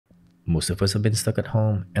Most of us have been stuck at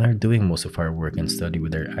home and are doing most of our work and study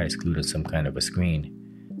with our eyes glued on some kind of a screen.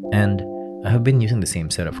 And I have been using the same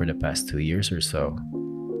setup for the past 2 years or so,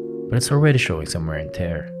 but it's already showing some wear and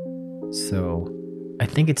tear. So I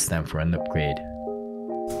think it's time for an upgrade.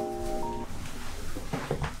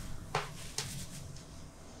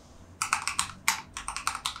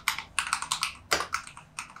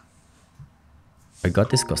 I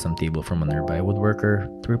got this custom table from a nearby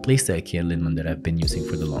woodworker to replace the IKEA Linman that I've been using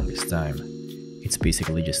for the longest time. It's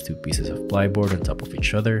basically just 2 pieces of plyboard on top of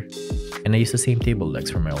each other, and I use the same table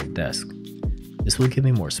legs for my old desk. This will give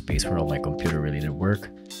me more space for all my computer related work,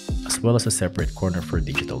 as well as a separate corner for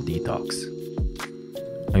digital detox.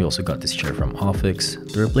 I also got this chair from Ofix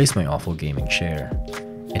to replace my awful gaming chair.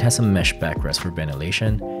 It has a mesh backrest for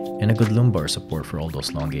ventilation and a good lumbar support for all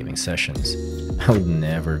those long gaming sessions. I would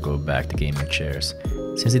never go back to gaming chairs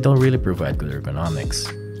since they don't really provide good ergonomics.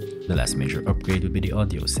 The last major upgrade would be the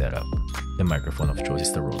audio setup. The microphone of choice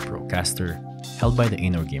is the Rode Procaster, held by the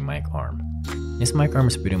Innogear mic arm. This mic arm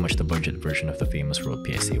is pretty much the budget version of the famous Rode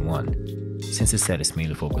PSA-1. Since the set is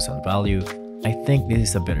mainly focused on value, I think this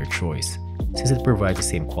is a better choice since it provides the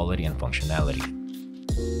same quality and functionality.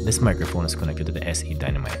 This microphone is connected to the SE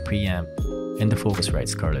Dynamite preamp and the Focusrite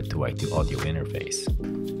Scarlett 2i2 audio interface.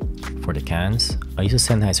 For the cans, I use a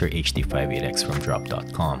Sennheiser HD58X from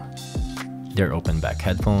drop.com. They're open back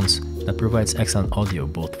headphones that provides excellent audio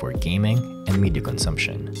both for gaming and media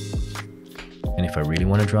consumption. And if I really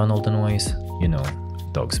want to drown all the noise, you know,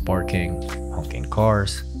 dogs barking, honking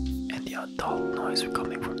cars, and the adult noise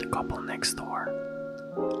coming from the couple next door,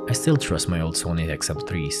 I still trust my old Sony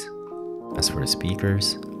XM3s. As for the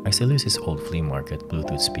speakers, I still use these old flea market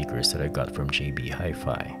Bluetooth speakers that I got from JB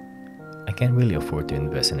Hi-Fi. I can't really afford to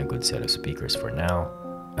invest in a good set of speakers for now,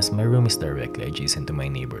 as my room is directly adjacent to my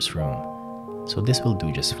neighbor's room, so this will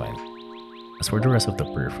do just fine. As for the rest of the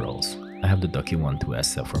peripherals, I have the Ducky One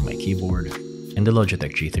 2SF for my keyboard, and the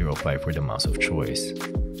Logitech G305 for the mouse of choice.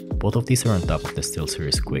 Both of these are on top of the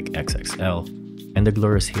SteelSeries QCK XXL and the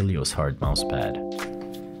glorious Helios hard mousepad.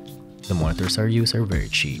 The monitors I use are very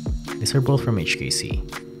cheap. These are both from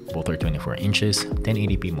HKC. Both are 24 inches,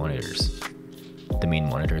 1080p monitors. The main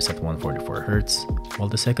monitor is at 144Hz, while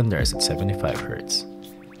the secondary is at 75Hz.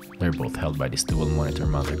 They're both held by this dual monitor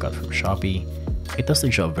mount I got from Shopee. It does the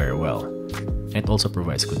job very well, and it also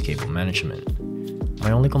provides good cable management.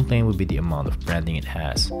 My only complaint would be the amount of branding it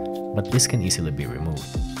has, but this can easily be removed.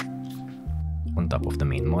 On top of the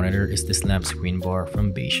main monitor is this lamp screen bar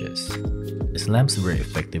from Baseus. This lamp is very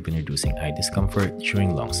effective in reducing eye discomfort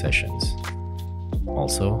during long sessions.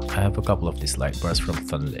 Also, I have a couple of these light bars from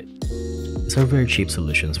Thunlit. These are very cheap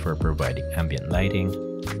solutions for providing ambient lighting,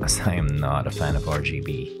 as I am not a fan of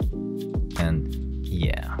RGB. And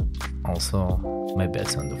yeah, also, my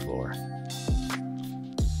bed's on the floor.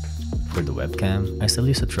 For the webcam, I still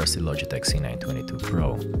use a trusty Logitech C922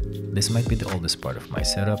 Pro. This might be the oldest part of my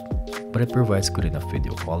setup, but it provides good enough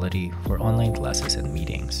video quality for online classes and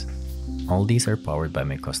meetings. All these are powered by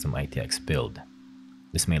my custom ITX build.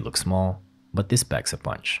 This may look small, but this packs a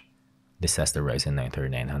punch. This has the Ryzen 9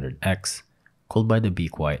 3900X, cooled by the Be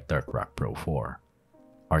Quiet Dark Rock Pro 4,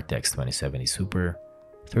 RTX 2070 Super,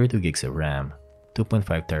 32GB of RAM,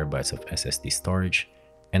 2.5TB of SSD storage,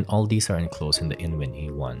 and all these are enclosed in the Inwin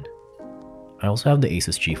A1. I also have the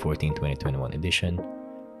Asus G14 2021 edition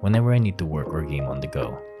whenever I need to work or game on the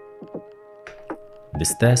go.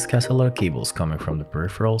 This desk has a lot of cables coming from the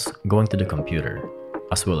peripherals going to the computer,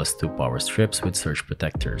 as well as 2 power strips with surge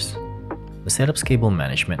protectors. The setup's cable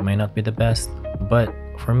management might not be the best, but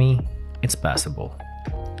for me, it's passable.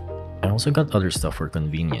 I also got other stuff for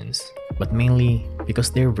convenience, but mainly because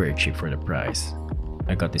they're very cheap for the price.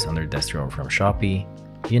 I got this under desk drawer from Shopee,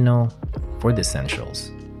 you know, for the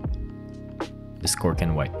essentials. This cork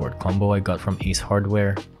and whiteboard combo I got from Ace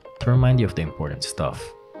Hardware to remind you of the important stuff.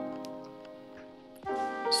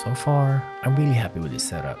 So far, I'm really happy with this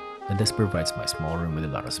setup. The desk provides my small room with a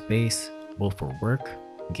lot of space, both for work,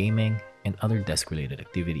 gaming, and other desk-related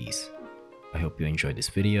activities. I hope you enjoyed this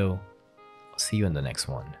video. I'll see you in the next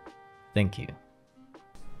one. Thank you.